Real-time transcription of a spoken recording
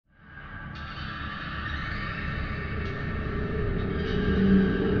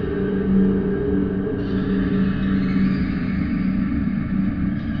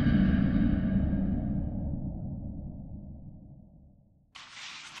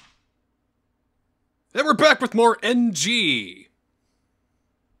And we're back with more NG.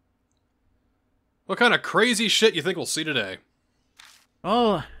 What kind of crazy shit you think we'll see today?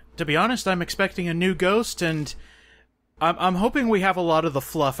 Well, to be honest, I'm expecting a new ghost, and I'm hoping we have a lot of the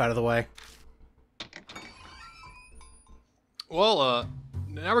fluff out of the way. Well,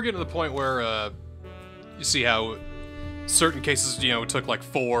 now we're getting to the point where, you see how certain cases, took like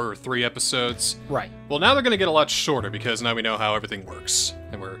 4 or 3 episodes. Right. Well, now they're gonna get a lot shorter because now we know how everything works.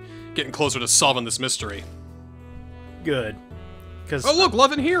 And we're getting closer to solving this mystery. Good. Cause Oh look,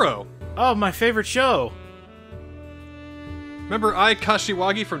 Love and Hero! oh, my favorite show. Remember Ai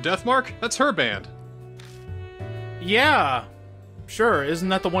Kashiwagi from Deathmark? That's her band. Yeah. Sure, isn't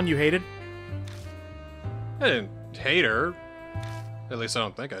that the one you hated? I didn't hate her. At least I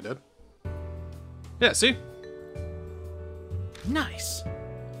don't think I did. Yeah, see? Nice.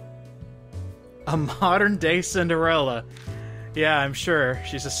 A modern-day Cinderella. Yeah, I'm sure.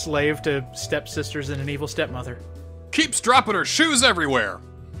 She's a slave to stepsisters and an evil stepmother. Keeps dropping her shoes everywhere!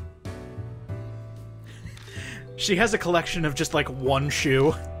 She has a collection of just, like, one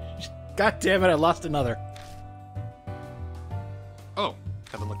shoe. God damn it, I lost another. Oh,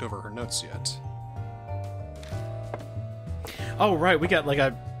 haven't looked over her notes yet. Oh, right, we got, like,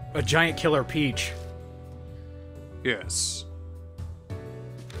 a giant killer peach. Yes.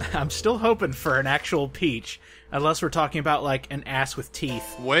 I'm still hoping for an actual peach, unless we're talking about, like, an ass with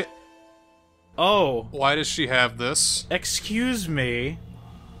teeth. Wait, Oh, why does she have this? excuse me.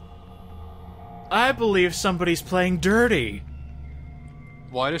 I believe somebody's playing dirty.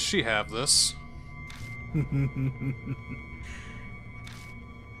 Why does she have this?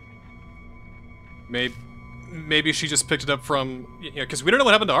 Maybe she just picked it up from, because we don't know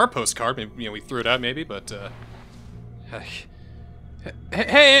what happened to our postcard. Maybe, we threw it out, maybe, but,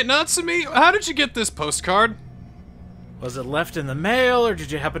 Hey, Natsumi, how did you get this postcard? Was it left in the mail, or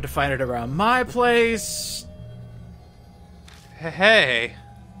did you happen to find it around my place? Hey.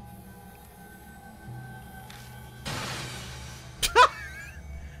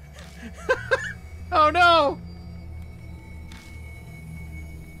 Oh no!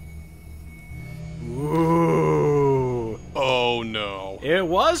 Ooh. Oh no. It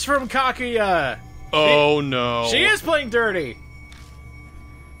was from Kakuya! Oh no. She is playing dirty!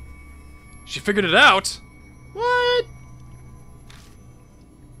 She figured it out? What?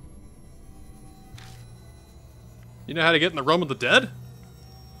 You know how to get in the realm of the dead?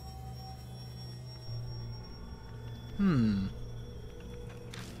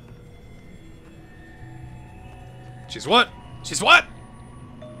 She's what? She's what?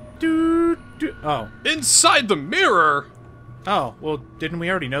 Oh. Inside the mirror? Oh, well, didn't we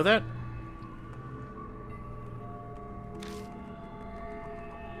already know that?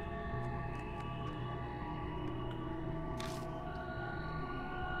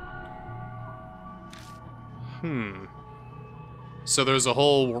 So there's a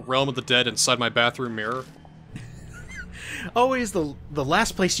whole realm of the dead inside my bathroom mirror? Always the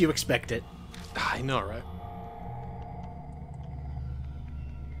last place you expect it. I know, right?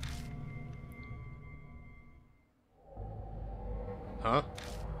 Huh?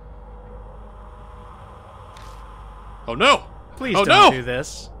 Oh no! Please oh, don't no! do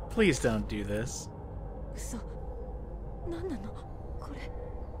this. Please don't do this. 嘘何なのこれ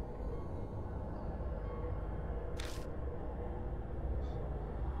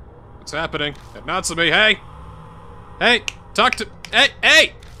What's happening? Natsumi, hey! Hey! Talk to- Hey!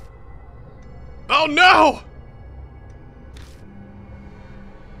 Hey! Oh no!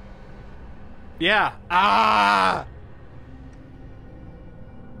 Yeah. Ah!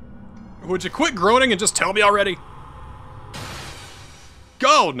 Would you quit groaning and just tell me already?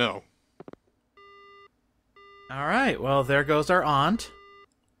 Go! No. Alright, well, there goes our aunt.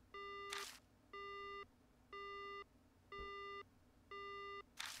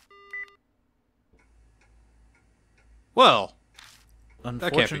 Well,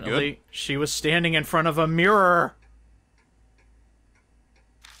 Unfortunately, can't be good. she was standing in front of a mirror.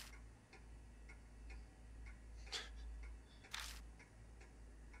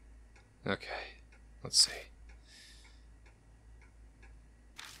 okay. Let's see.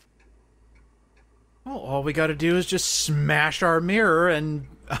 Well, all we gotta do is just smash our mirror and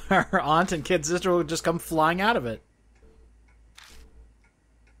our aunt and kid sister will just come flying out of it.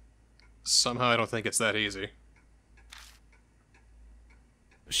 Somehow I don't think it's that easy.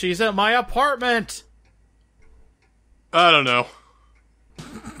 She's at my apartment! I don't know.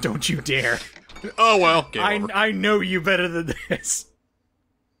 Don't you dare. Oh well, game over. I know you better than this.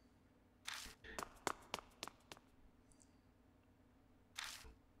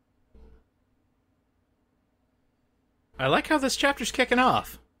 I like how this chapter's kicking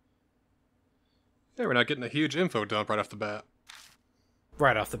off. Yeah, we're not getting a huge info dump right off the bat.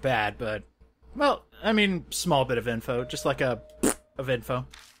 Right off the bat, but... Well, I mean, small bit of info. Just like a... of info.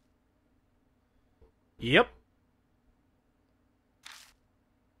 Yep.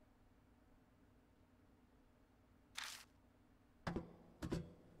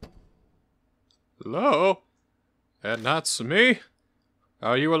 Hello? And that's me?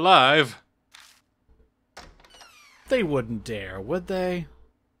 Are you alive? They wouldn't dare, would they?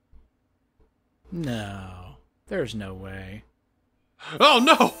 No. There's no way. Oh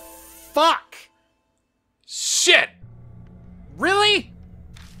no! Fuck! Shit! Really?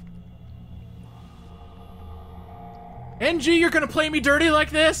 NG, you're gonna play me dirty like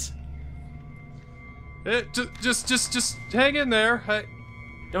this? Just hang in there. Hey,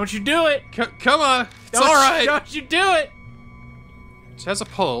 Don't you do it! come on, it's Don't alright! Don't you do it! She has a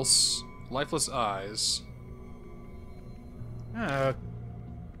pulse, lifeless eyes. Oh, What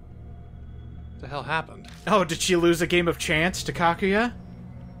the hell happened? oh, did she lose a game of chance to Kakuya?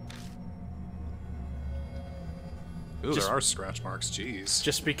 Ooh, Just- there are scratch marks, jeez.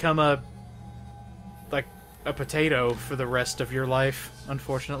 Just become a... like, a potato for the rest of your life,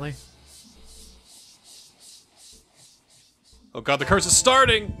 unfortunately. Oh god, the curse is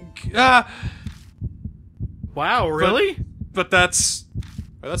starting! Ah! Wow, really? But that's...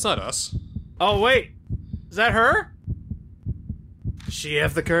 that's not us. Oh, wait. Is that her? Does she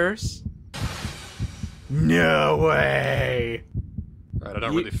have the curse? No way! Right, I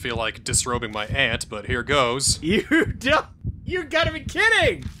don't really feel like disrobing my aunt, but here goes. You don't... You gotta be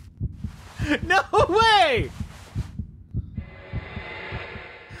kidding! No way!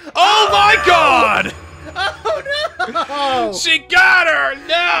 Oh my god! Oh no! She got her!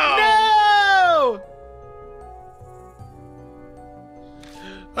 No! No!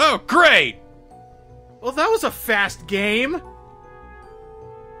 Oh, great! Well, that was a fast game.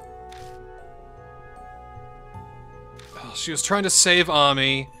 Oh, she was trying to save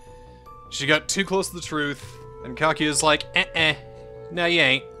Ami. She got too close to the truth, and Kakuya's like, no you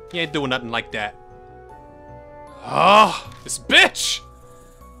ain't. You ain't doing nothing like that. Oh, this bitch!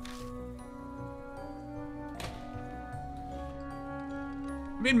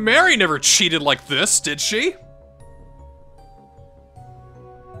 I mean, Mary never cheated like this, did she?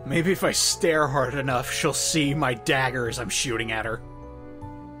 Maybe if I stare hard enough, she'll see my dagger as I'm shooting at her.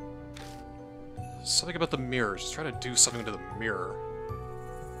 Something about the mirror. She's trying to do something to the mirror.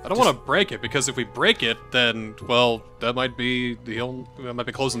 I don't want to break it, because if we break it, then, well, that might be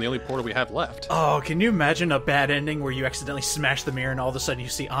closing the only portal we have left. Oh, can you imagine a bad ending where you accidentally smash the mirror and all of a sudden you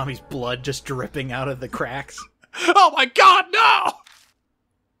see Ami's blood just dripping out of the cracks? Oh my god, no!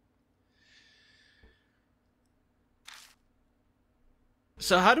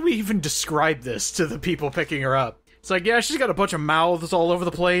 So how do we even describe this to the people picking her up? It's like, yeah, she's got a bunch of mouths all over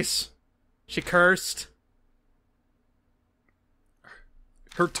the place. She cursed.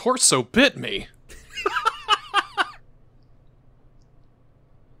 Her torso bit me.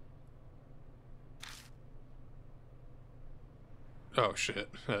 Oh shit.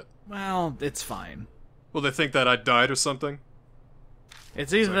 Well, it's fine. Will they think that I died or something?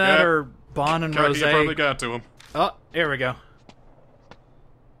 It's either So, that yeah, or Bon and Rose. Kakuya probably got to him. Oh, here we go.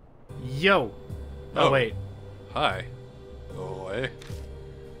 Yo. Oh, Oh. wait. Hi. Boy.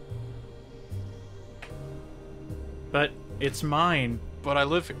 But it's mine. But I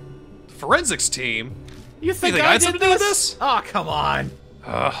live here. The forensics team? You think, think I I had did something to do with this? Oh, come on.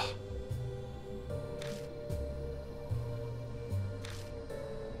 Ugh.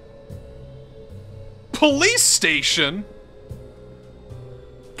 Police station?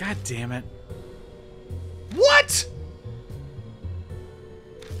 God damn it. What?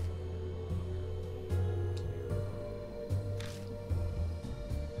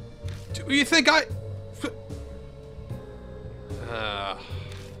 Do you think I...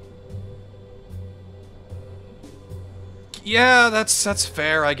 Yeah, that's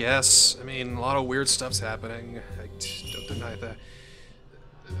fair, I guess. I mean, a lot of weird stuff's happening. I don't deny that.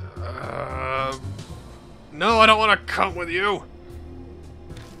 No, I don't want to come with you.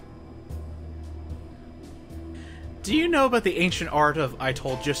 Do you know about the ancient art of I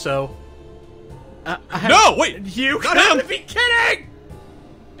told you so? No, wait! You not gotta him! be kidding!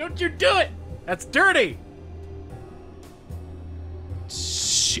 Don't you do it! That's dirty!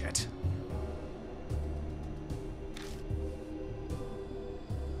 Shit.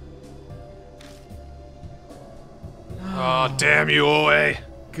 Oh, damn you, Oe.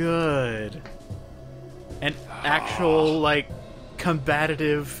 Good. An actual, like,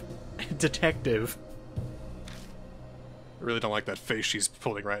 combative detective. I really don't like that face she's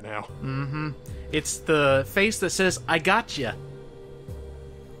pulling right now. It's the face that says, I gotcha.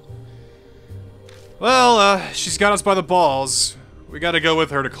 Well, she's got us by the balls. We gotta go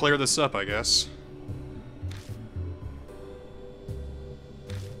with her to clear this up, I guess.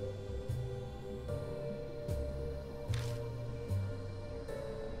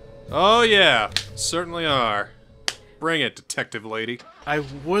 Oh yeah, certainly are. Bring it, detective lady. I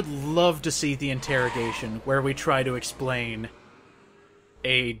would love to see the interrogation where we try to explain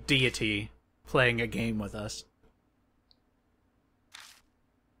a deity playing a game with us.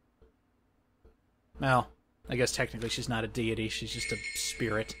 Well, I guess technically she's not a deity, she's just a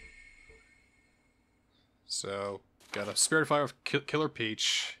spirit. So, got a spirit fire of Killer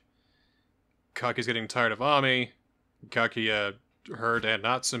Peach. Kaki's getting tired of Ami. Kaki, heard and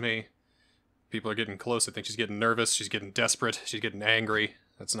Natsumi. People are getting close. I think she's getting nervous. She's getting desperate. She's getting angry.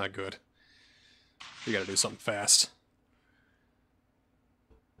 That's not good. We gotta do something fast.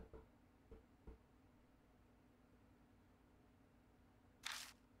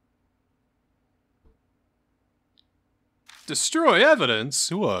 Destroy evidence?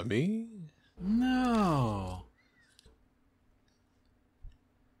 Who are me? No.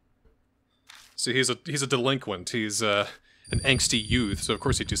 See, he's a delinquent. He's an angsty youth, so of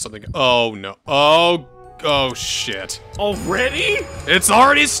course he'd do something. Oh no. Oh shit. Already? It's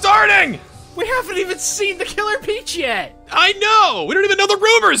already starting! We haven't even seen the Killer Peach yet! I know! We don't even know the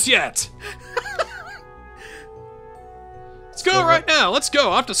rumors yet! Let's go right now, let's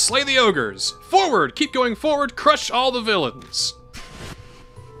go! I have to slay the ogres! Forward! Keep going forward, crush all the villains!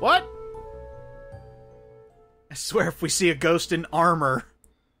 What? I swear if we see a ghost in armor...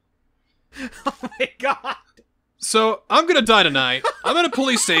 Oh my god! So, I'm gonna die tonight. I'm at a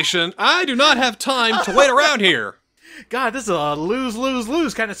police station. I do not have time to wait around here. God, this is a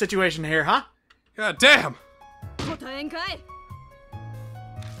lose-lose-lose kind of situation here, huh? God damn! 答えんかい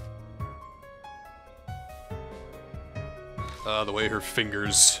The way her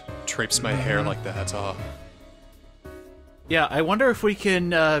fingers traipse my hair like that, Yeah, I wonder if we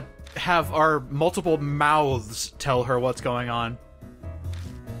can have our multiple mouths tell her what's going on.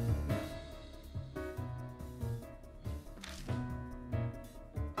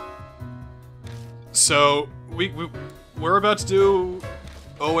 So, we're about to do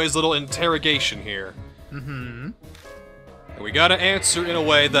Oe's little interrogation here. Mm-hmm. And we gotta answer in a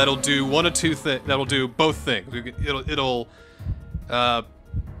way that'll do one of two things. That'll do both things. It'll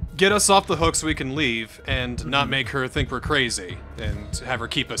get us off the hook so we can leave and not make her think we're crazy and have her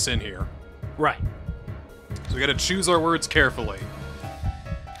keep us in here. Right. So we gotta choose our words carefully.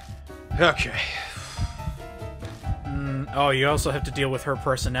 Okay. Oh, you also have to deal with her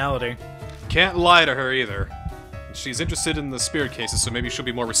personality. Can't lie to her either. She's interested in the spirit cases, so maybe she'll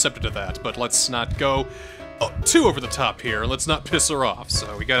be more receptive to that, but let's not go too over the top here. Let's not piss her off.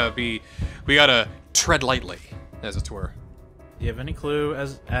 So we gotta tread lightly, as it were. Do you have any clue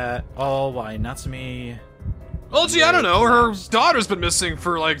as at all why Natsumi... Well, gee, I don't know. Her daughter's been missing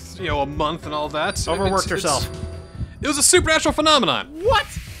for, like, you know, a month and all that. Overworked herself. It was a supernatural phenomenon. What?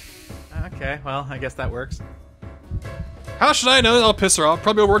 Okay, well, I guess that works. How should I know? I'll piss her off.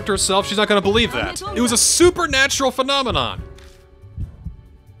 Probably overworked herself. She's not gonna believe that. It was a supernatural phenomenon.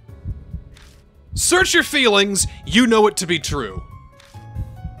 Search your feelings. You know it to be true.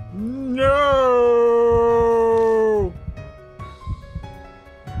 No.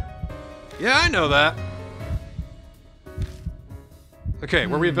 Yeah, I know that. Okay,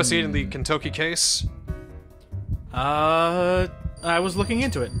 were we investigating the Kentucky case? I was looking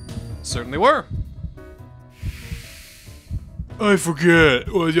into it. Certainly were. I forget.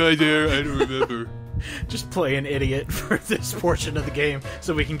 Was I there? I don't remember. Just play an idiot for this portion of the game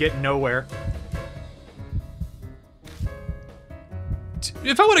so we can get nowhere.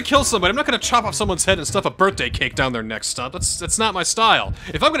 If I want to kill somebody, I'm not going to chop off someone's head and stuff a birthday cake down their neck stump. That's not my style.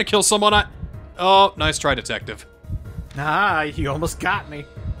 If I'm going to kill someone, Oh, nice try, detective. Ah, you almost got me.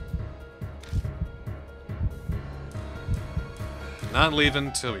 Not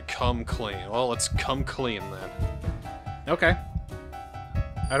leaving till we come clean. Well, let's come clean then. Okay.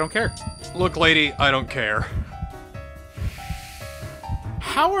 I don't care. Look, lady, I don't care.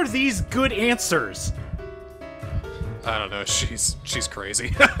 How are these good answers? I don't know. She's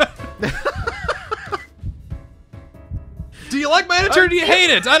crazy. Do you like my attitude or do you hate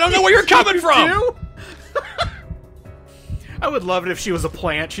it? I don't know where you're coming from! I would love it if she was a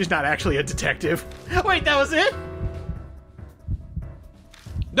plant. She's not actually a detective. Wait, that was it?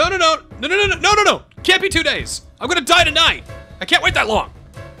 No. Can't be 2 days. I'm gonna die tonight. I can't wait that long.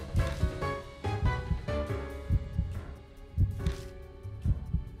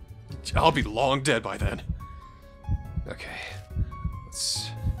 I'll be long dead by then. Okay. Is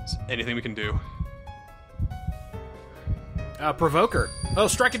anything we can do? Provoke her. Oh,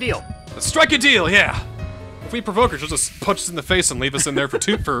 strike a deal. Let's strike a deal, yeah! If we provoke her, she'll just punch us in the face and leave us in there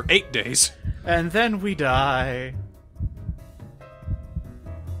for 8 days. And then we die.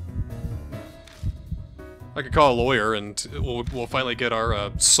 I could call a lawyer and we'll finally get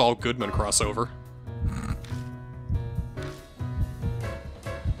our Saul Goodman crossover.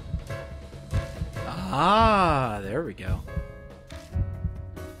 Ah, there we go.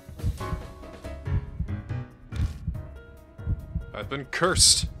 I've been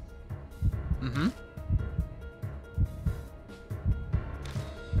cursed. Mm-hmm.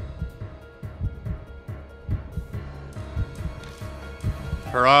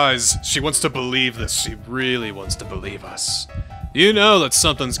 Her eyes, she wants to believe this. She really wants to believe us. You know that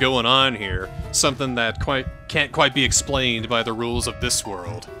something's going on here. Something that can't quite be explained by the rules of this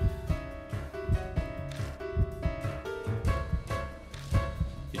world.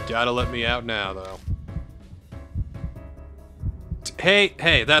 You gotta let me out now, though.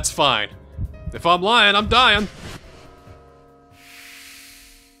 Hey, that's fine. If I'm lying, I'm dying.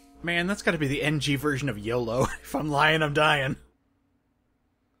 Man, that's gotta be the NG version of YOLO. If I'm lying, I'm dying.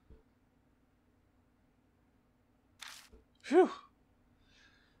 Phew.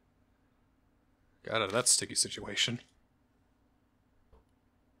 Got out of that sticky situation.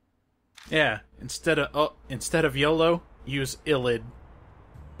 Yeah, instead of YOLO, use ILLID.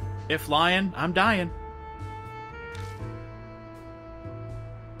 If lying, I'm dying.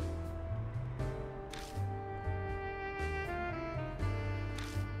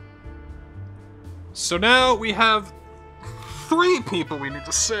 So now we have 3 people we need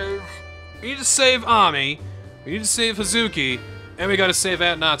to save. We need to save Ami, we need to save Hazuki, and we gotta save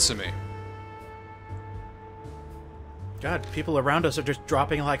Aunt Natsumi. God, people around us are just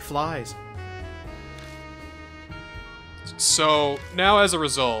dropping like flies. So now as a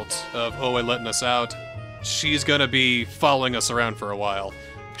result of Oe letting us out, she's gonna be following us around for a while.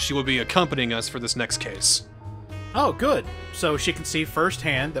 She will be accompanying us for this next case. Oh, good. So she can see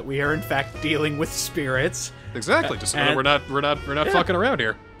firsthand that we are in fact dealing with spirits. Exactly, just so that we're not fucking around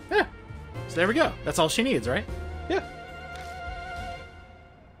here. Yeah. So there we go. That's all she needs, right? Yeah.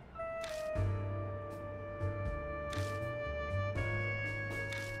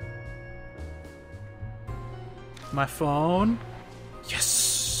 My phone.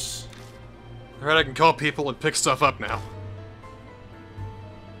 Yes. Alright, I can call people and pick stuff up now.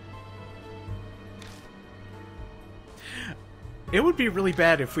 It would be really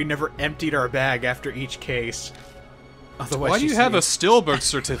bad if we never emptied our bag after each case. Otherwise, why do you have a stillbirth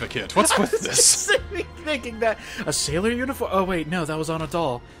certificate? What's with this? Sitting thinking that a sailor uniform. Oh wait, no, that was on a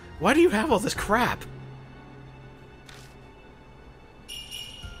doll. Why do you have all this crap?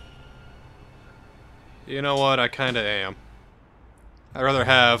 You know what? I kinda am. I'd rather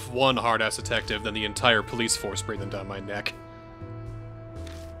have one hard-ass detective than the entire police force breathing down my neck.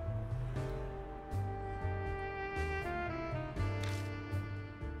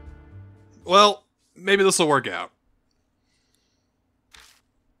 Well, maybe this will work out.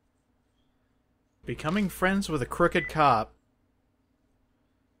 Becoming friends with a crooked cop.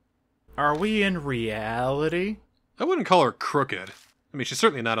 Are we in reality? I wouldn't call her crooked. I mean, she's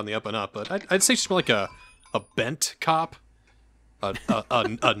certainly not on the up and up, but I'd say she's more like a bent cop,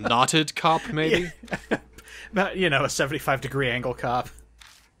 a knotted cop, maybe. Yeah. About, you know, a 75-degree angle cop.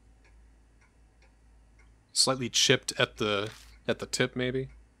 Slightly chipped at the tip, maybe.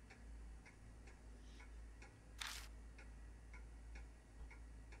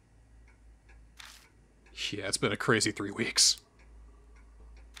 Yeah, it's been a crazy 3 weeks.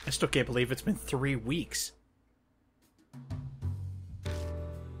 I still can't believe it's been 3 weeks.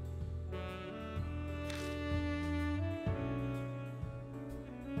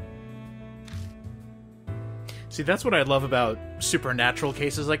 See, that's what I love about supernatural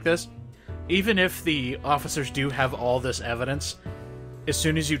cases like this. Even if the officers do have all this evidence, as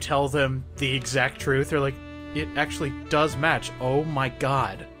soon as you tell them the exact truth, they're like, it actually does match. Oh my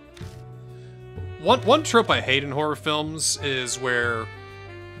god. One trope I hate in horror films is where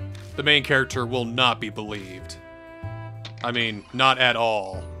the main character will not be believed. I mean, not at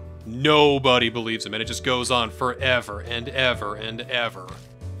all. Nobody believes him, and it just goes on forever and ever and ever.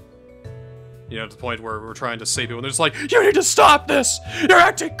 You know, to the point where we're trying to save people, and they're just like, you need to stop this! You're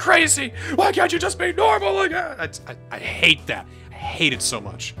acting crazy! Why can't you just be normal again? I hate that. I hate it so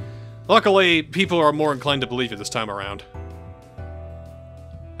much. Luckily, people are more inclined to believe you this time around.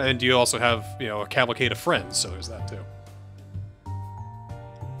 And you also have, you know, a cavalcade of friends, so there's that too.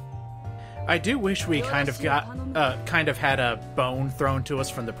 I do wish we kind of had a bone thrown to us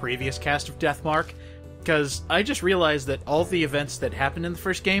from the previous cast of Deathmark, because I just realized that all the events that happened in the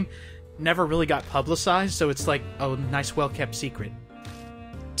first game never really got publicized, so it's like a nice, well-kept secret.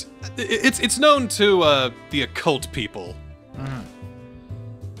 It's known to the occult people. Mm.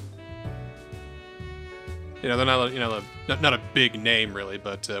 You know, they're not not a big name really,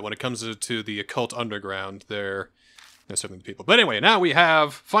 but when it comes to the occult underground, they're certainly the people. But anyway, now we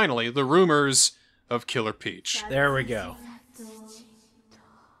have finally the rumors of Killer Peach. There we go.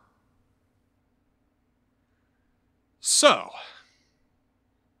 So,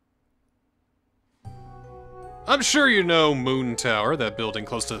 I'm sure you know Moon Tower, that building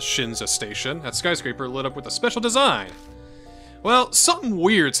close to Shinza Station. That skyscraper lit up with a special design. Well, something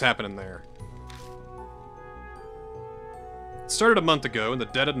weird's happening there. It started a month ago in the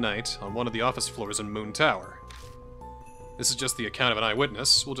dead of night on one of the office floors in Moon Tower. This is just the account of an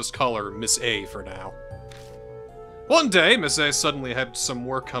eyewitness. We'll just call her Miss A for now. One day, Miss A suddenly had some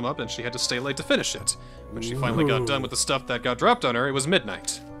work come up and she had to stay late to finish it. When she finally got done with the stuff that got dropped on her, it was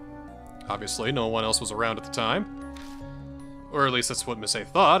midnight. Obviously, no one else was around at the time. Or at least that's what Miss A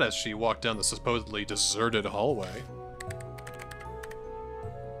thought as she walked down the supposedly deserted hallway.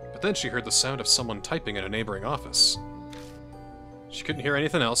 But then she heard the sound of someone typing in a neighboring office. She couldn't hear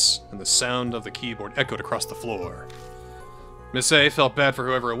anything else, and the sound of the keyboard echoed across the floor. Miss A felt bad for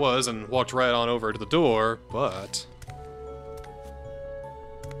whoever it was and walked right on over to the door, but...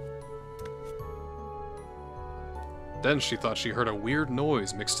 then she thought she heard a weird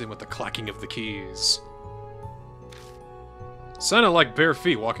noise mixed in with the clacking of the keys. It sounded like bare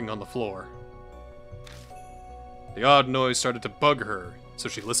feet walking on the floor. The odd noise started to bug her, so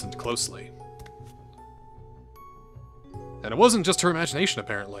she listened closely. And it wasn't just her imagination,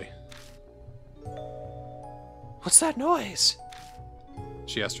 apparently. "What's that noise?"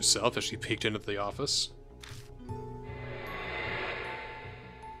 she asked herself as she peeked into the office.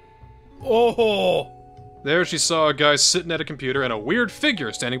 Oh! There she saw a guy sitting at a computer and a weird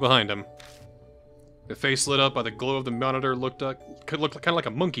figure standing behind him. The face lit up by the glow of the monitor could look kind of like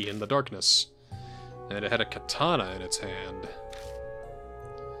a monkey in the darkness. And it had a katana in its hand.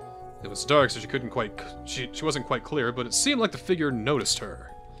 It was dark, so she wasn't quite clear, but it seemed like the figure noticed her.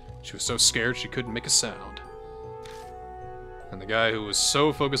 She was so scared she couldn't make a sound. And the guy who was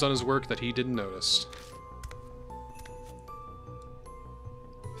so focused on his work that he didn't notice.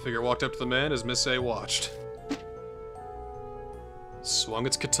 The figure walked up to the man as Miss A watched. Swung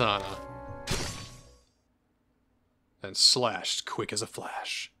its katana. And slashed quick as a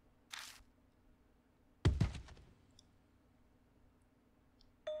flash.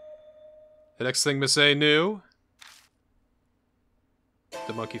 The next thing Miss A knew,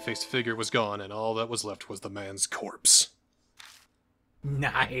 the monkey-faced figure was gone, and all that was left was the man's corpse.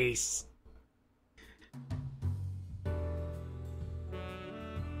 Nice.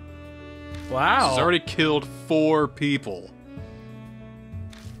 Wow. She's already killed 4 people.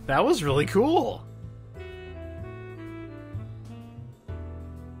 That was really cool.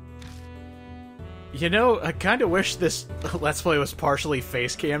 You know, I kind of wish this Let's Play was partially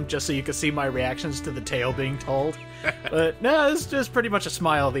face cam just so you could see my reactions to the tale being told. But no, it's just pretty much a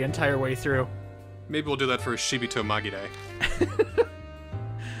smile the entire way through. Maybe we'll do that for Shibito Magide.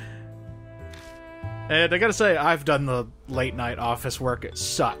 And I gotta say, I've done the late night office work. It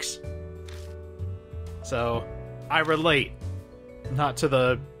sucks. So, I relate. Not to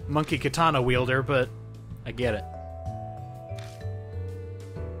the monkey katana wielder, but I get it.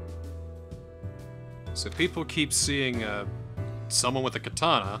 So people keep seeing someone with a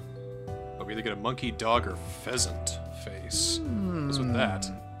katana, but we either get a monkey, dog, or pheasant face. What's with that?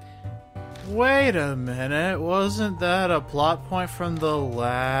 Wait a minute, wasn't that a plot point from the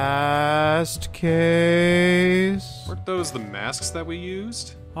last case? Weren't those the masks that we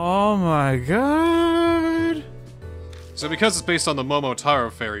used? Oh my god! So because it's based on the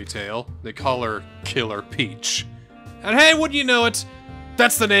Momotaro fairy tale, they call her Killer Peach. And hey, wouldn't you know it,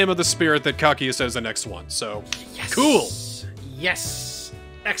 that's the name of the spirit that Kaguya says the next one, so... Yes! Cool! Yes!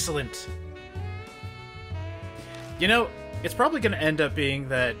 Excellent! You know, it's probably going to end up being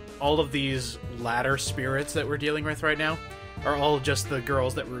that all of these latter spirits that we're dealing with right now are all just the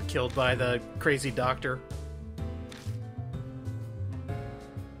girls that were killed by the crazy doctor.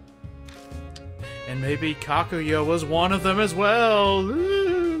 And maybe Kaguya was one of them as well.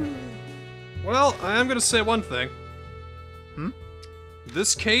 Ooh. Well, I am gonna say one thing. Hmm?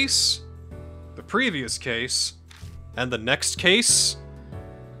 This case, the previous case, and the next case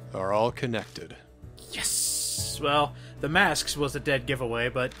are all connected. Yes! Well, the masks was a dead giveaway,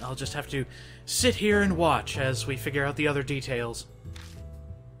 but I'll just have to sit here and watch as we figure out the other details.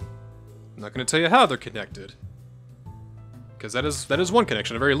 I'm not gonna tell you how they're connected. Because that is one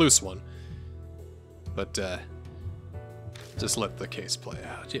connection, a very loose one. But, just let the case play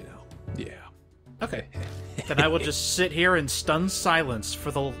out, you know. Yeah. Okay. Then I will just sit here in stunned silence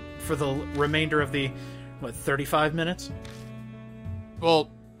for the for the remainder of the, 35 minutes?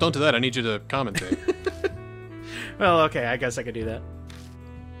 Well, don't do that. I need you to commentate. Well, okay, I guess I could do that.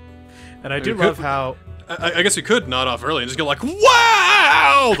 And I do love how... I guess we could nod off early and just go like,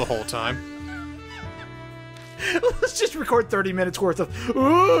 wow! The whole time. Let's just record 30 minutes worth of,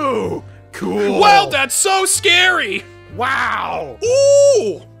 ooh, cool. Wow, that's so scary! Wow!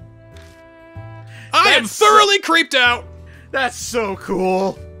 Ooh! I am thoroughly creeped out! That's so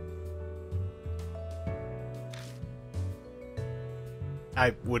cool.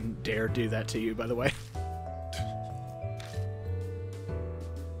 I wouldn't dare do that to you, by the way.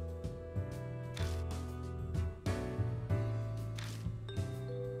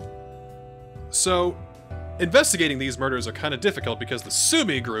 So, investigating these murders are kind of difficult because the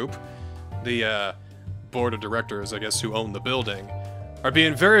Sumi group, the board of directors, I guess, who own the building, are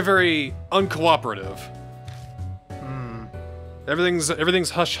being very, very uncooperative. Everything's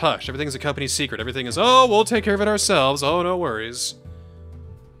hush-hush. Everything's a company secret. Everything is, oh, we'll take care of it ourselves. Oh, no worries.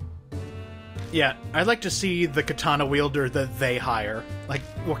 Yeah, I'd like to see the katana wielder that they hire. Like,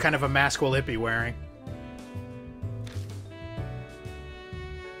 what kind of a mask will it be wearing?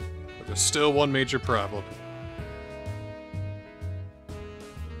 But there's still one major problem.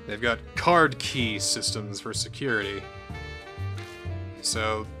 They've got card key systems for security.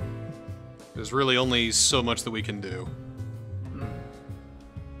 So, there's really only so much that we can do.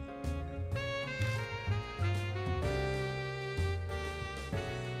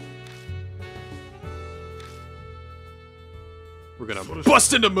 We're gonna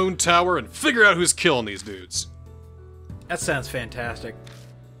bust into Moon Tower and figure out who's killing these dudes. That sounds fantastic.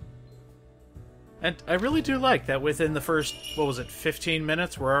 And I really do like that within the first, 15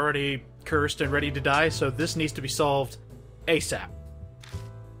 minutes, we're already cursed and ready to die, so this needs to be solved ASAP.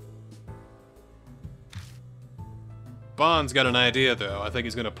 Bond's got an idea, though. I think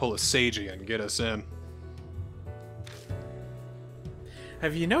he's gonna pull a Seiji and get us in.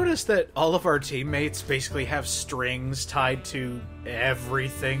 Have you noticed that all of our teammates basically have strings tied to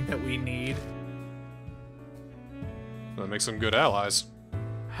everything that we need? That makes them good allies.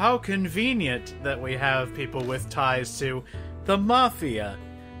 How convenient that we have people with ties to the Mafia,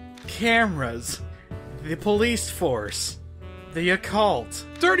 cameras, the police force, the occult.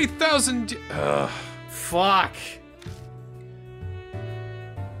 30,000... Fuck.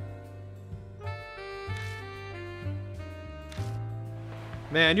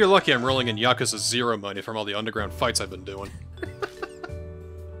 Man, you're lucky I'm rolling in Yakuza 0 money from all the underground fights I've been doing.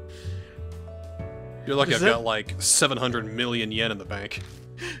 You're lucky I've got like 700 million yen in the bank.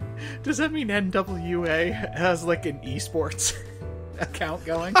 Does that mean NWA has like an esports account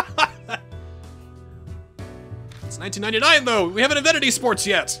going? It's 1999 though! We haven't invented esports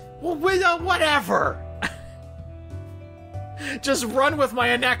yet! Well, whatever! Just run with my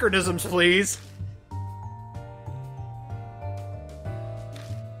anachronisms, please.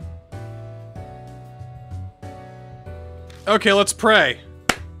 Okay, let's pray.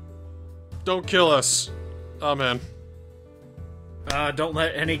 Don't kill us. Amen. Don't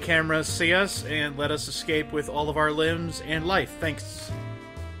let any cameras see us, and let us escape with all of our limbs and life. Thanks.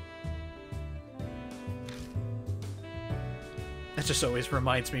 That just always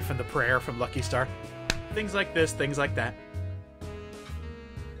reminds me from the prayer from Lucky Star. Things like this, things like that.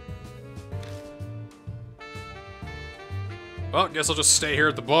 Well, guess I'll just stay here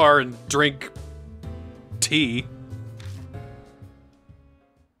at the bar and drink tea.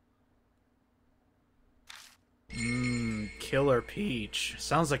 Killer Peach.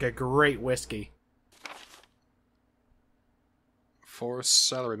 Sounds like a great whiskey. 4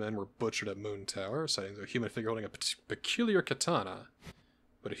 salarymen were butchered at Moon Tower, citing a human figure holding a peculiar katana.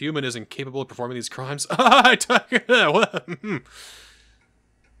 But a human is incapable of performing these crimes. I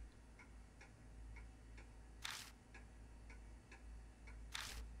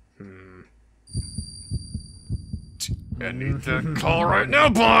need that call right now,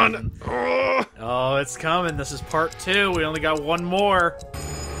 Bond! Ugh. Oh, it's coming. This is part 2. We only got one more.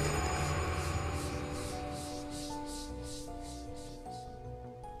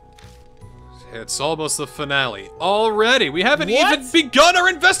 It's almost the finale. Already! We haven't even begun our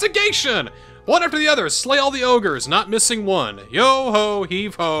investigation! One after the other, slay all the ogres, not missing one. Yo-ho,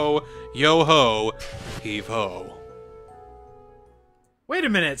 heave-ho, yo-ho, heave-ho. Wait a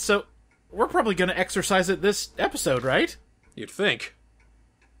minute, so we're probably going to exercise it this episode, right? You'd think.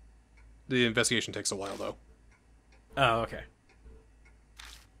 The investigation takes a while, though. Oh, okay.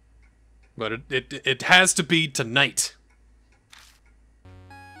 But it has to be tonight.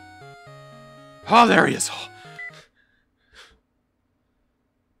 Oh, there he is. Oh.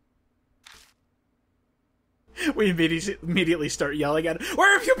 We immediately start yelling at him.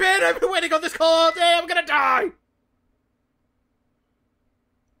 Where have you been? I've been waiting on this call all day. I'm gonna die.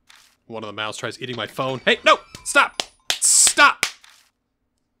 One of the mouths tries eating my phone. Hey, no! Stop! Stop!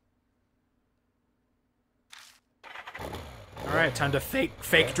 Alright, time to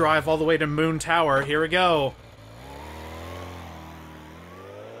fake drive all the way to Moon Tower. Here we go.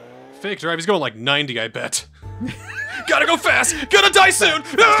 Fake drive, he's going like 90, I bet. Gotta go fast! Gonna die soon!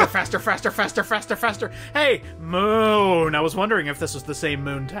 Faster, faster, faster, faster, faster! Hey, Moon! I was wondering if this was the same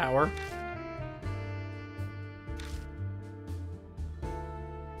Moon Tower.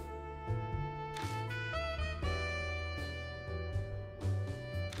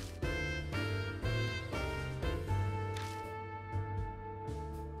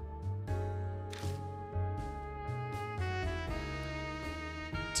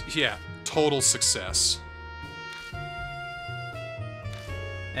 Yeah, total success.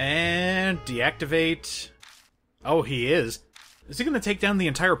 And deactivate. Oh, he is. Is he going to take down the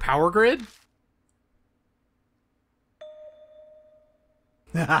entire power grid?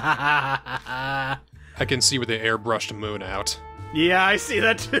 I can see where they airbrushed Moon out. Yeah, I see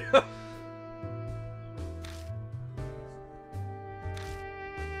that too.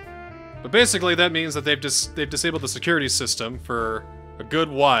 But basically, that means that they've disabled the security system for a good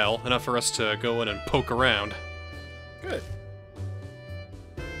while, enough for us to go in and poke around. Good.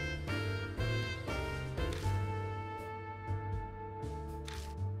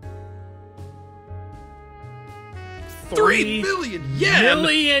 $3 million yen!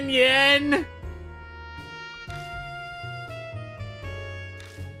 Million yen!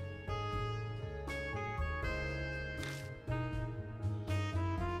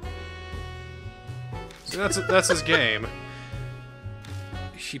 So that's his game.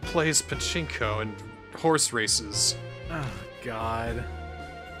 He plays pachinko and horse races. Oh, God.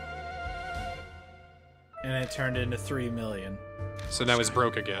 And it turned into 3 million. So now he's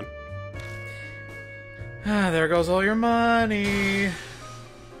broke again. Ah, there goes all your money.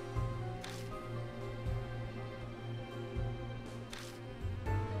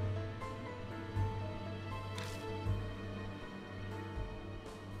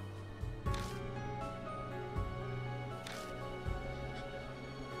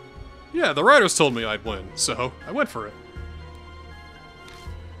 Yeah, the writers told me I'd win, so I went for it.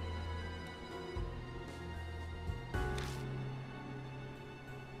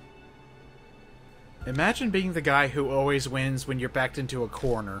 Imagine being the guy who always wins when you're backed into a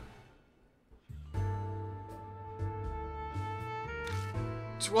corner.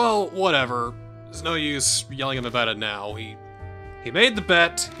 Well, whatever. There's no use yelling at him about it now. He made the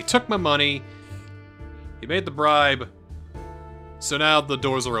bet, he took my money, he made the bribe, so now the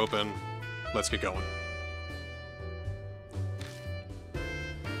doors are open. Let's get going.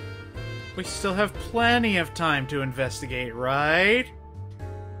 We still have plenty of time to investigate, right?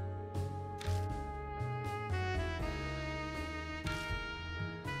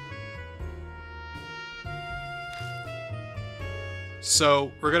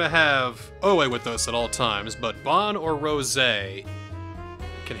 So, we're gonna have Oe with us at all times, but Bon or Rose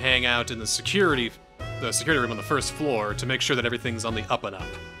can hang out in the security room on the first floor to make sure that everything's on the up and up.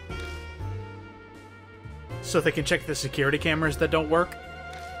 So they can check the security cameras that don't work?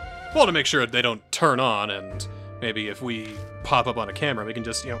 Well, to make sure they don't turn on, and maybe if we pop up on a camera, we can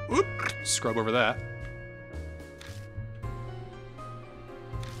just, whoop, scrub over that.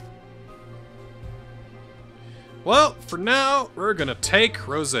 Well, for now, we're gonna take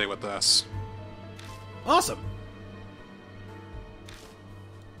Rose with us. Awesome.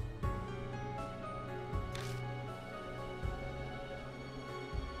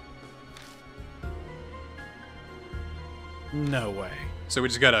 No way. So we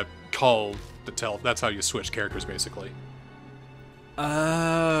just gotta call the that's how you switch characters, basically.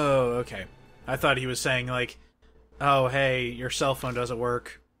 Oh, okay. I thought he was saying, like, oh, hey, your cell phone doesn't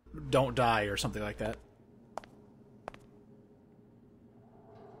work. Don't die, or something like that.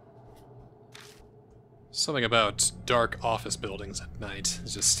 Something about dark office buildings at night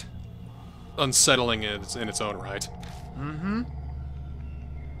is just unsettling in its own right. Mm-hmm.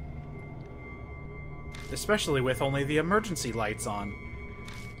 Especially with only the emergency lights on.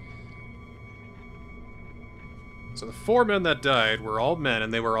 So the 4 men that died were all men,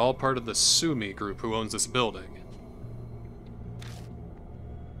 and they were all part of the Sumi group who owns this building.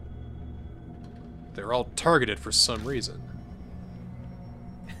 They were all targeted for some reason.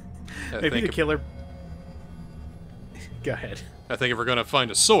 Maybe the killer... Go ahead. I think if we're gonna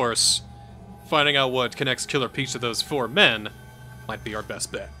find a source, finding out what connects Killer Peach to those 4 men might be our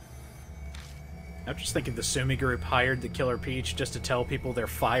best bet. I'm just thinking the Sumi group hired the Killer Peach just to tell people they're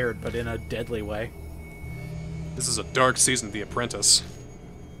fired, but in a deadly way. This is a dark season of The Apprentice.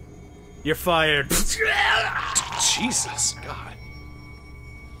 You're fired. Jesus, God.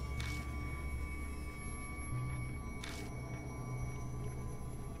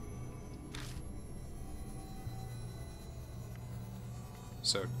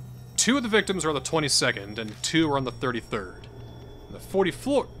 So, 2 of the victims are on the 22nd, and 2 are on the 33rd. The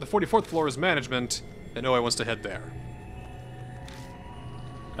 44th floor is management, and OA wants to head there.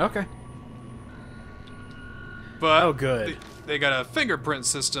 Okay. But Oh, good. They got a fingerprint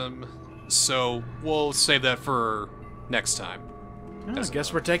system, so we'll save that for next time. I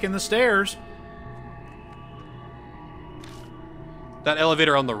guess we're taking the stairs. That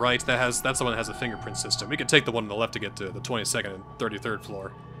elevator on the right, that's the one that has a fingerprint system. We could take the one on the left to get to the 22nd and 33rd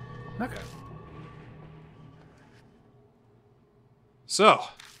floor. Okay. So,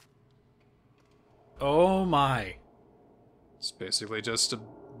 Oh my. it's basically just a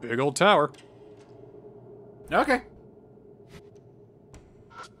big old tower. Okay.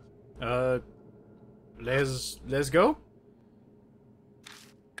 Let's go.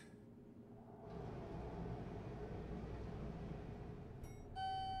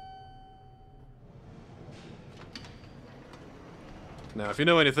 Now, if you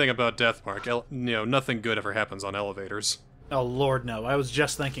know anything about Deathmark, nothing good ever happens on elevators. Oh lord, no. I was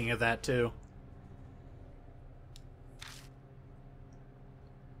just thinking of that too.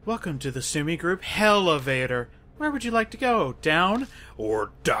 Welcome to the Sumi Group Hellevator. Where would you like to go? Down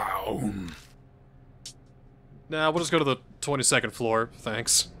or down? Nah, we'll just go to the 22nd floor,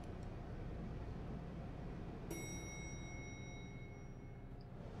 thanks.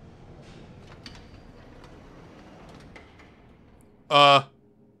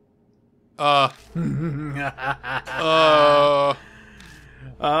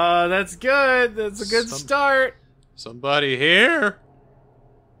 That's good. That's a good start. Somebody here?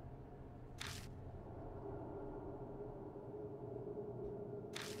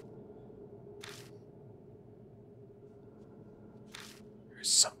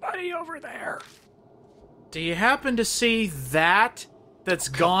 There's somebody over there. Do you happen to see that? That's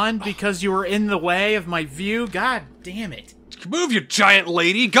gone because you were in the way of my view? God damn it. Move, you giant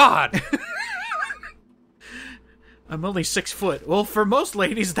lady! God! I'm only 6 foot. Well, for most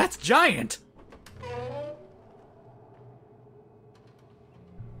ladies, that's giant.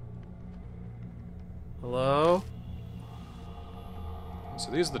 Hello?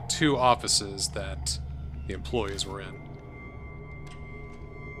 So these are the 2 offices that the employees were in.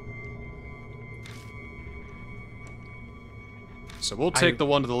 So we'll take the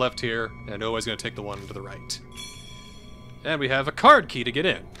one to the left here, and Oa's gonna take the one to the right. And we have a card key to get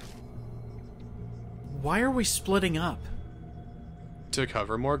in. Why are we splitting up? To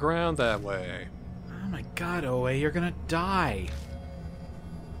cover more ground that way. Oh my god, OA, you're gonna die.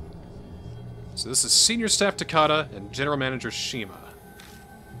 So this is Senior Staff Takata and General Manager Shima.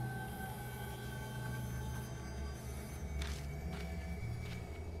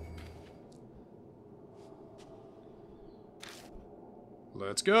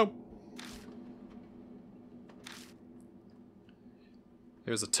 Let's go.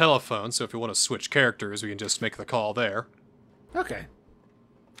 Here's a telephone, so if you want to switch characters, we can just make the call there. Okay.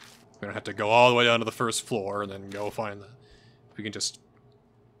 We don't have to go all the way down to the first floor and then go find the... We can just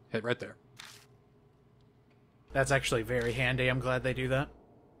hit right there. That's actually very handy. I'm glad they do that.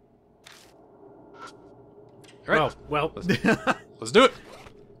 All right. Oh, well. Let's do it.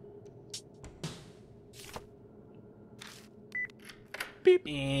 Beep.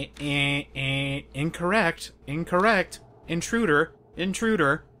 Incorrect. Incorrect. Intruder.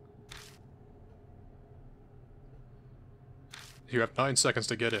 Intruder. You have 9 seconds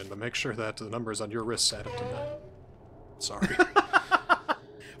to get in, but make sure that the numbers on your wrists add up to 9. Sorry.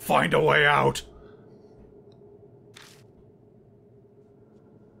 Find a way out.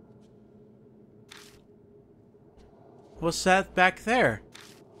 What's that back there?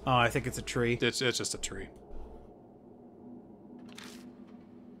 Oh, I think it's a tree. It's just a tree.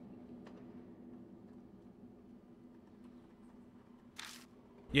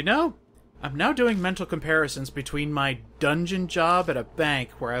 You know, I'm now doing mental comparisons between my dungeon job at a bank,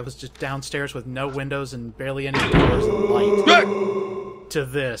 where I was just downstairs with no windows and barely any doors and light, to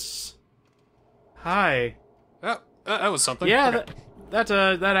this. Hi. Oh, that was something. Yeah, Okay.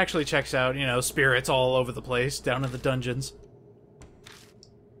 that actually checks out. You know, spirits all over the place, down in the dungeons.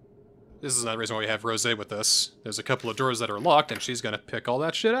 This is another reason why we have Rosé with us. There's a couple of doors that are locked, and she's gonna pick all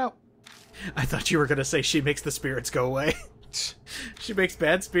that shit out. I thought you were gonna say she makes the spirits go away. She makes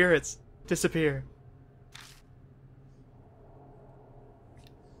bad spirits disappear.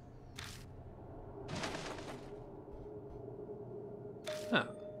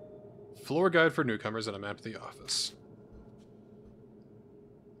 floor guide for newcomers and a map to the office.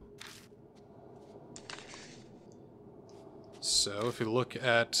 So, if you look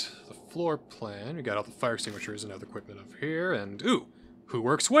at the floor plan, we got all the fire extinguishers and other equipment over here, and ooh, who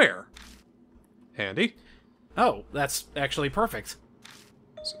works where? Handy. Oh, that's actually perfect.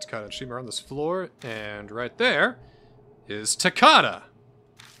 So Takata and Shima are on this floor, and right there is Takata.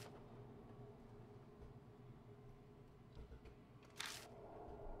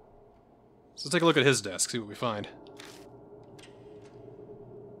 So let's take a look at his desk, see what we find.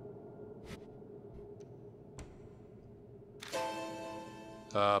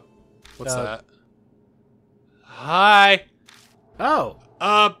 What's that? Hi! Oh.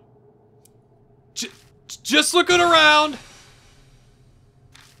 Just looking around!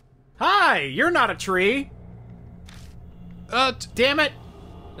 Hi, you're not a tree. Damn it.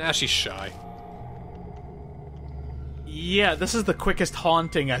 Nah, she's shy. Yeah, this is the quickest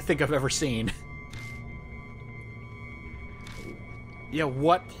haunting I think I've ever seen. Yeah,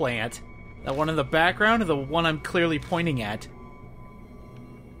 what plant? That one in the background or the one I'm clearly pointing at?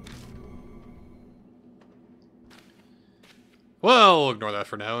 Well, we'll ignore that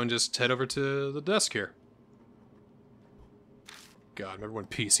for now and just head over to the desk here. God, remember when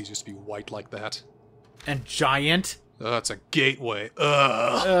PCs used to be white like that? And giant? Oh, that's a gateway.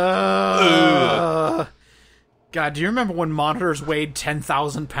 Ugh. God, do you remember when monitors weighed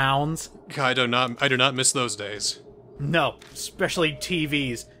 10,000 pounds? I do not miss those days. No, especially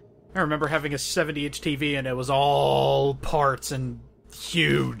TVs. I remember having a 70-inch TV and it was all parts and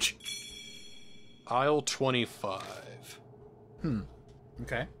huge. Aisle 25.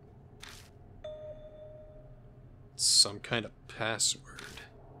 Okay. Some kind of password.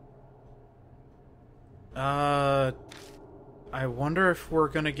 I wonder if we're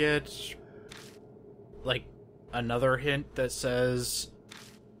gonna get, like, another hint that says,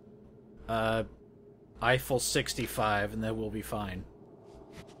 Eiffel 65, and then we'll be fine.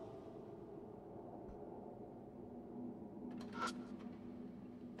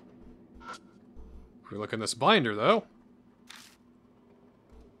 We look in this binder, though.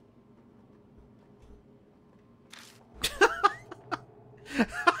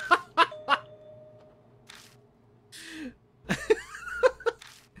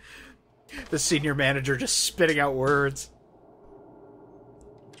 The senior manager just spitting out words.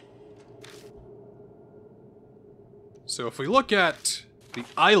 So if we look at the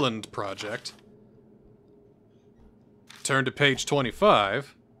Island Project, turn to page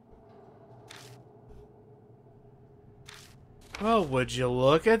 25. Well, would you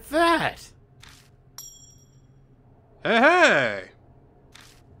look at that? Hey!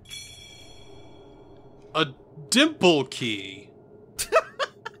 A dimple key.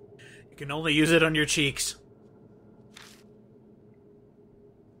 You can only use it on your cheeks.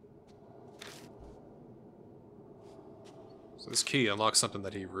 So this key unlocks something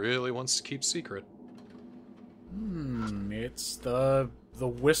that he really wants to keep secret. It's the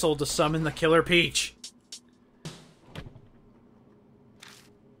whistle to summon the Killer Peach.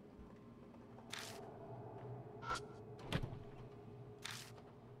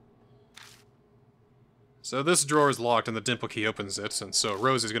 So this drawer is locked and the dimple key opens it, and so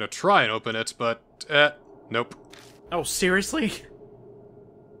Rose is gonna try and open it, but, nope. Oh, seriously?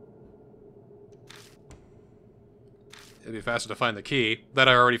 It'd be faster to find the key that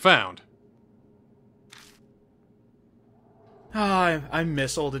I already found. I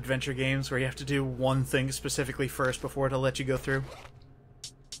miss old adventure games where you have to do one thing specifically first before it'll let you go through.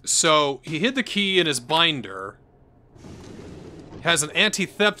 So, he hid the key in his binder. Has an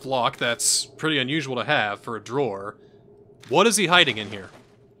anti-theft lock that's pretty unusual to have for a drawer. What is he hiding in here?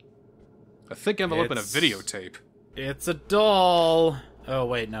 A thick envelope and a videotape. It's a doll. Oh,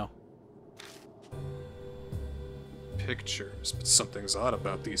 wait, no. Pictures, but something's odd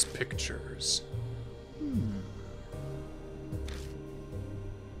about these pictures.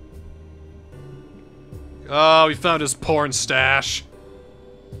 Oh, he found his porn stash.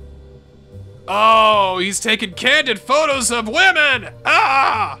 Oh, he's taking candid photos of women!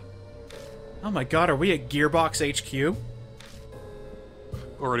 Ah! Oh my god, are we at Gearbox HQ?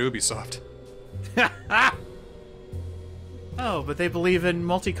 Or at Ubisoft. Oh, but they believe in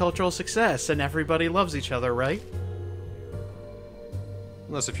multicultural success and everybody loves each other, right?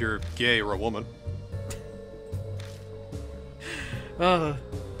 Unless if you're gay or a woman.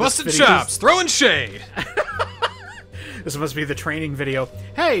 Busted chops, throwing shade! This must be the training video.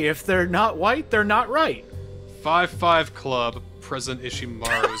 Hey, if they're not white, they're not right. 5-5 Club, President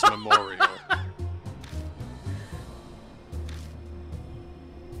Ishimaru's memorial.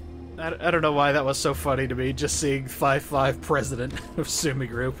 I don't know why that was so funny to me, just seeing 5-5 president of Sumi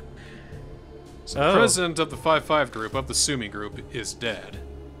Group. So the president of the 5-5 group, of the Sumi group, is dead.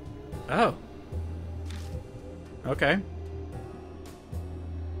 Oh. Okay.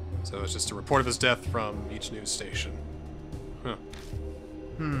 So it's just a report of his death from each news station. Huh.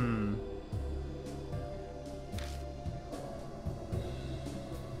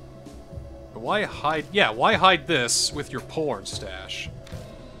 But why hide... Yeah, why hide this with your porn stash?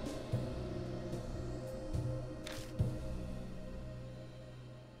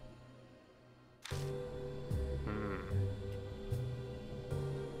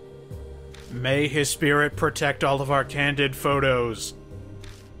 May his spirit protect all of our candid photos.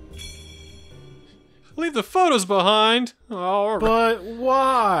 Leave the photos behind. Oh, But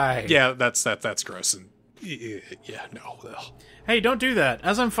why? yeah, that's gross. And yeah, no. Ugh. Hey, don't do that.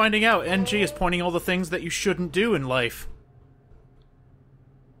 As I'm finding out, NG is pointing all the things that you shouldn't do in life.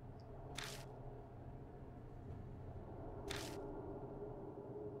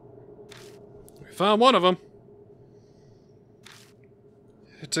 We found one of them.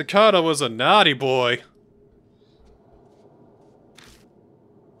 Takada was a naughty boy.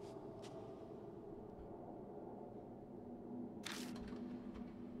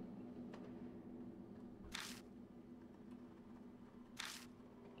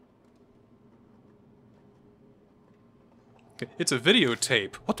 It's a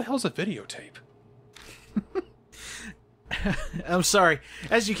videotape. What the hell is a videotape? I'm sorry.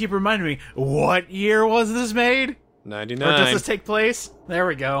 As you keep reminding me, what year was this made? 99. Or does this take place? There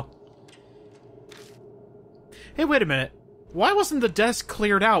we go. Hey, wait a minute. Why wasn't the desk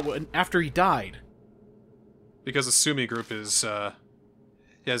cleared out after he died? Because the Sumi group is,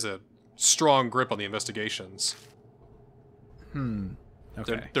 he has a strong grip on the investigations.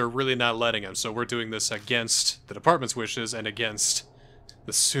 Okay. They're really not letting him, so we're doing this against the department's wishes and against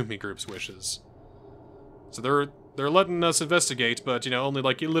the Sumi group's wishes. So they're letting us investigate, but, you know, only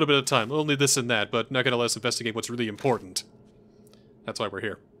like a little bit of time. Only this and that, but not gonna let us investigate what's really important. That's why we're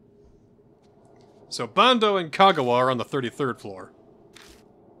here. So Bando and Kagawa are on the 33rd floor.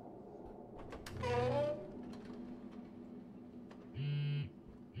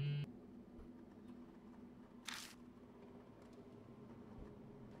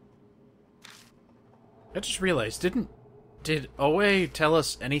 I just realized, did Oe tell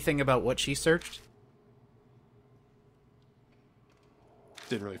us anything about what she searched?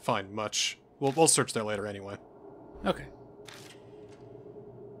 Didn't really find much. We'll search there later anyway. Okay.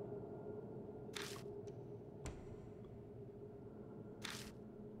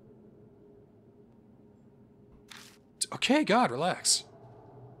 Okay, God, relax.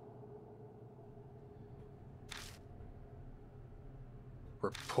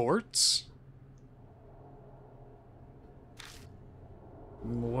 Reports?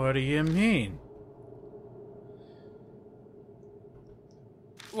 What do you mean?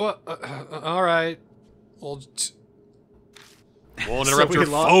 What? All right. Won't So interrupt we your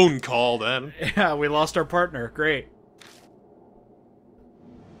lost- phone call then. Yeah, we lost our partner. Great.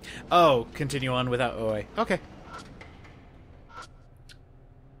 Oh, continue on without Oe. Okay.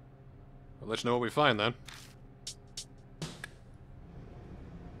 I'll let you know what we find then.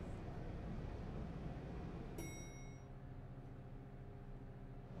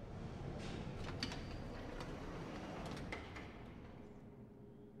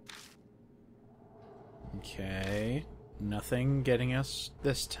 Okay. Nothing getting us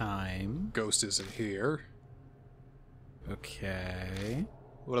this time. Ghost isn't here. Okay.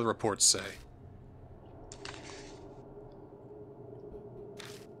 What do the reports say?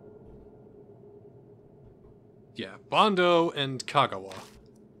 Yeah, Bando and Kagawa.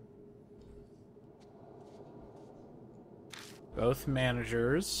 Both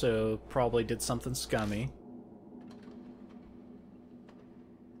managers, so probably did something scummy.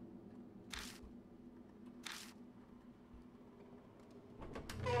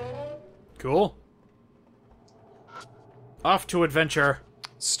 Cool. Off to adventure.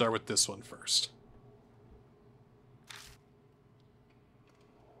 Start with this one first.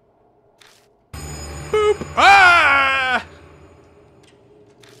 Boop! Ah!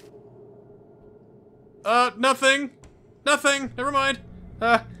 Nothing. Nothing. Never mind.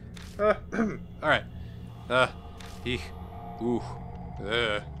 Alright. Ooh.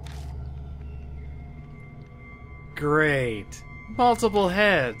 Great. Multiple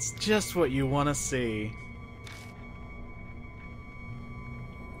heads. Just what you want to see.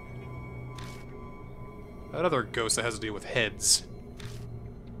 That other ghost that has to deal with heads.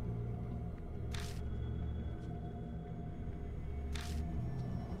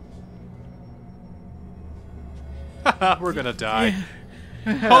 Haha, we're gonna die.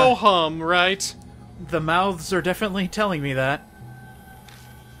 Ho-hum, right? The mouths are definitely telling me that.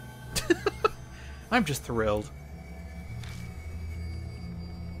 I'm just thrilled.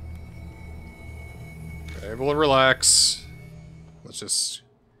 Everyone relax. Let's just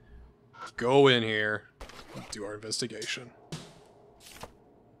go in here and do our investigation.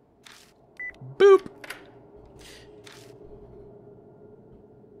 Boop!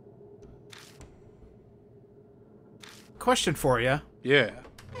 Question for you. Yeah.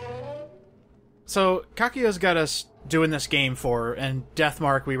 So, Kakuya's got us doing this game for, and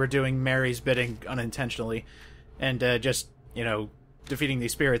Deathmark, we were doing Mary's bidding unintentionally, and just, you know, defeating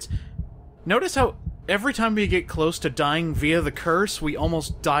these spirits. Notice how every time we get close to dying via the curse, we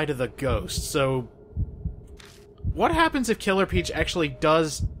almost die to the ghost. So, what happens if Killer Peach actually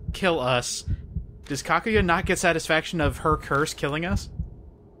does kill us? Does Kakuya not get satisfaction of her curse killing us?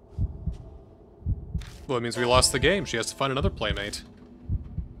 Well, it means we lost the game. She has to find another playmate.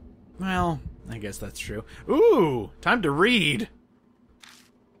 Well, I guess that's true. Ooh, time to read.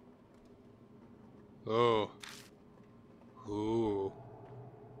 Oh. Ooh.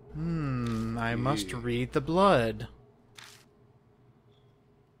 I must read the blood.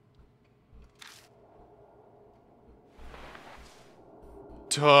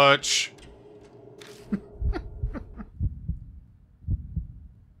 Touch.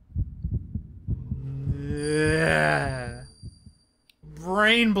 Yeah.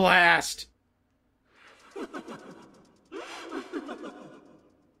 Brain blast.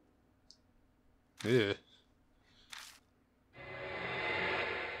 Yeah.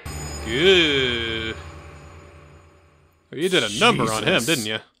 Good. You did a number on him, Jesus. didn't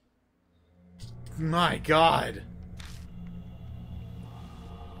you? My God.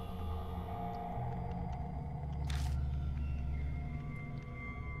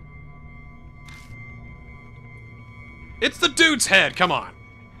 It's the dude's head, come on.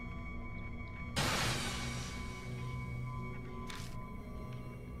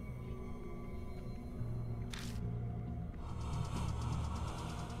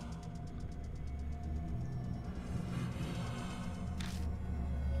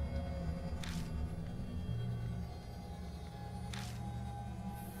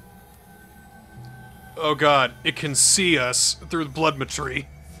 Oh god, it can see us through the bloodmetry.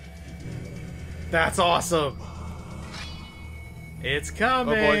 That's awesome. It's Oh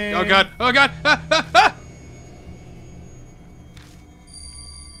coming. boy, oh god, oh god! Ah, ah, ah!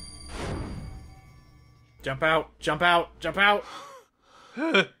 Jump out, jump out, jump out.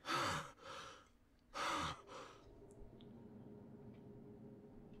 I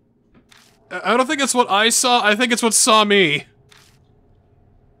don't think it's what I saw, I think it's what saw me.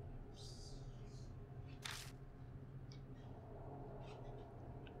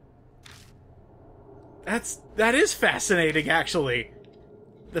 That is fascinating, actually.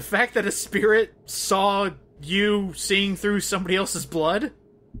 The fact that a spirit saw you seeing through somebody else's blood?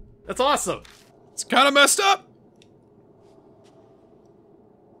 That's awesome. It's kind of messed up.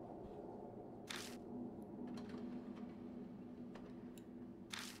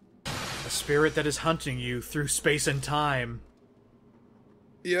 A spirit that is hunting you through space and time.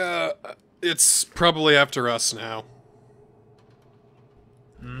 Yeah, it's probably after us now.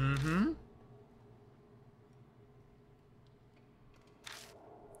 Mm-hmm.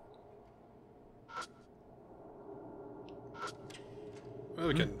 Well,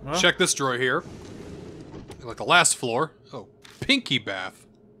 we can check this drawer here. Like the last floor. Oh, Pinky Bath.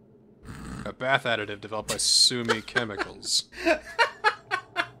 A bath additive developed by Sumi Chemicals.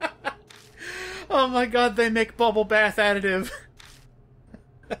 Oh my god, they make bubble bath additive.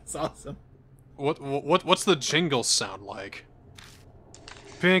 That's awesome. What's the jingle sound like?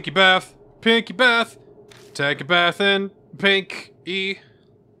 Pinky Bath, Pinky Bath, take a bath in pink E.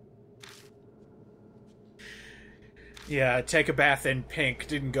 Yeah, take a bath in pink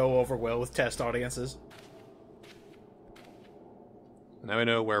didn't go over well with test audiences. Now we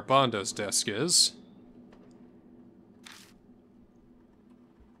know where Bondo's desk is.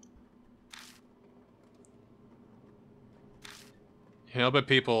 You know, but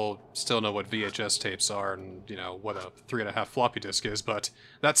people still know what VHS tapes are and, you know, what a 3.5 floppy disk is, but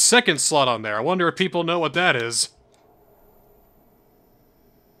that second slot on there, I wonder if people know what that is.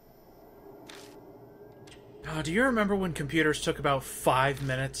 Oh, do you remember when computers took about 5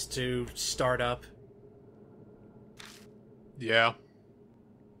 minutes to start up? Yeah.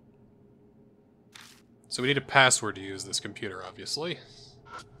 So we need a password to use this computer, obviously.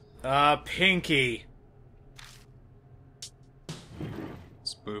 Pinky.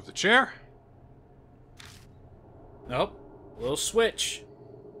 Let's move the chair. Nope. We'll switch.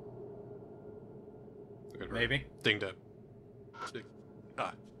 Maybe. Thing to...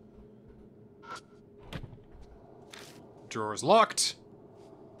 Drawer is locked.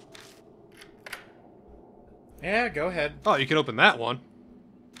 Yeah, go ahead. Oh, you can open that one.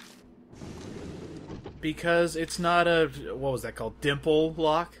 Because it's not a... What was that called? Dimple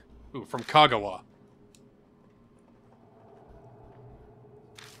lock? Ooh, from Kagawa.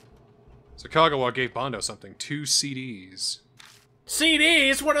 So Kagawa gave Bondo something. 2 CDs.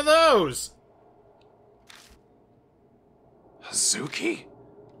 CDs? What are those? Hazuki?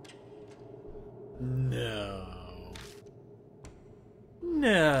 No.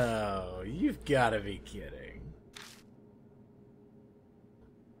 No, you've gotta be kidding.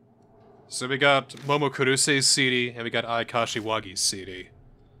 So we got Momokuruse's CD, and we got Ai Kashiwagi's CD.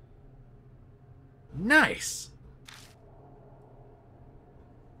 Nice!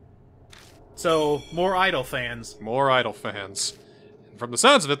 So, more Idol fans. More Idol fans. And from the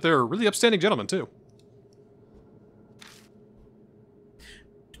sounds of it, they're really upstanding gentlemen, too.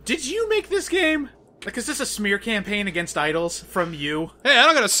 Did you make this game? Like, is this a smear campaign against idols from you? Hey, I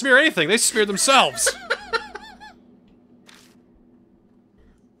don't gotta smear anything. They smear themselves.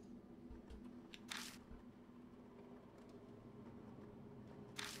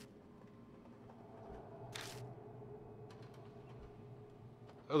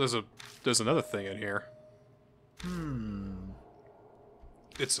 Oh, there's another thing in here.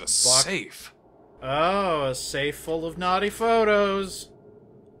 It's a safe. Oh, a safe full of naughty photos.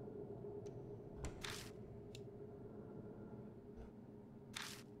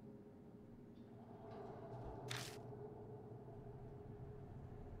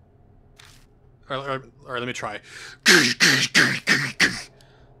 All right, let me try.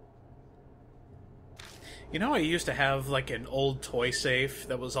 You know, I used to have, like, an old toy safe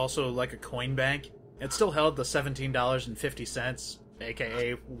that was also, like, a coin bank. It still held the $17.50,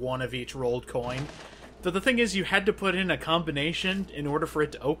 aka one of each rolled coin. But the thing is, you had to put in a combination in order for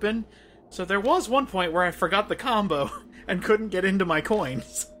it to open. So there was one point where I forgot the combo and couldn't get into my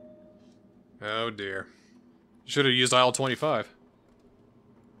coins. Oh dear. Should have used aisle 25.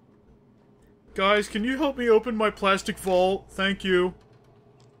 Guys, can you help me open my plastic vault? Thank you.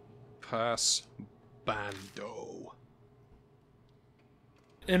 Pass Bando.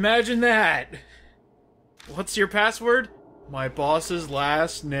 Imagine that. What's your password? My boss's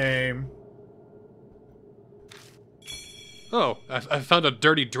last name. Oh, I found a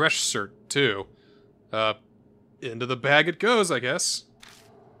dirty dress shirt, too. Into the bag it goes, I guess.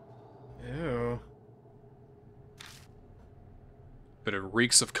 Ew. But it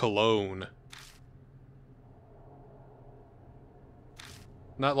reeks of cologne.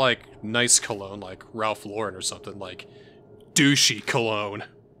 Not like nice cologne, like Ralph Lauren or something, like douchey cologne.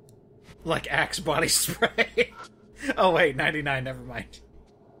 Like Axe body spray. Oh wait, 99, never mind.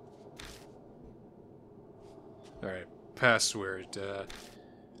 Alright, password,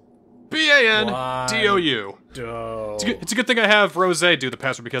 BANDOU. It's a good thing I have Rose do the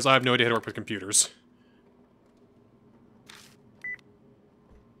password because I have no idea how to work with computers.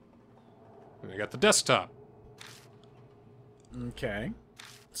 And I got the desktop. Okay.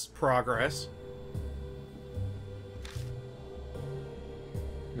 It's progress.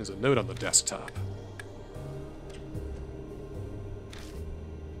 There's a note on the desktop.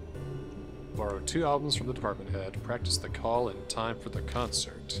 Borrow 2 albums from the department head. Practice the call in time for the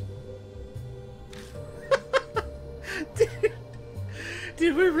concert.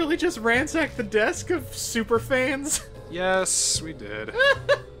 Did we really just ransack the desk of superfans? Yes, we did.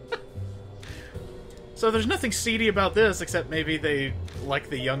 So there's nothing seedy about this, except maybe they like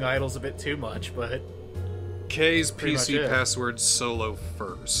the young idols a bit too much, but... K's Pretty much PC it. password solo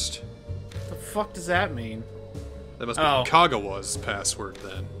first. the fuck does that mean? That must be Oh. Kagawa's password,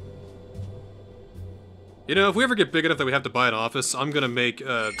 then. You know, if we ever get big enough that we have to buy an office, I'm gonna make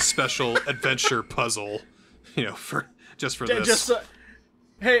a special adventure puzzle, you know, just for this. Just,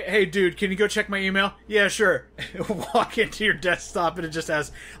 hey, dude, can you go check my email? Yeah, sure. Walk into your desktop and it just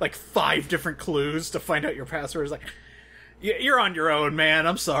has, like, 5 different clues to find out your password. It's like, you're on your own, man.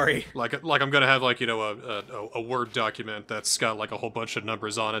 I'm sorry. Like I'm gonna have, like, you know, a Word document that's got, like, a whole bunch of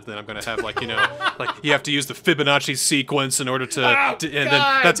numbers on it. Then I'm gonna have, like, you know, like, you have to use the Fibonacci sequence in order to, Oh, and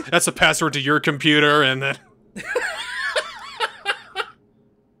God. then that's a password to your computer, and then...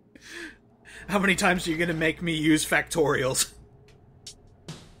 How many times are you gonna make me use factorials?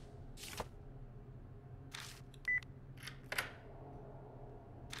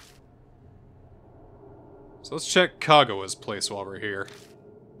 So let's check Kagawa's place while we're here.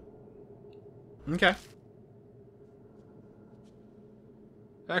 Okay.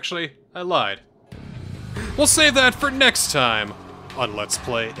 Actually, I lied. We'll save that for next time on Let's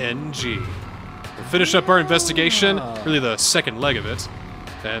Play NG. We'll finish up our investigation, really the second leg of it,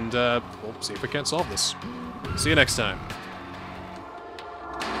 and we'll see if we can't solve this. See you next time.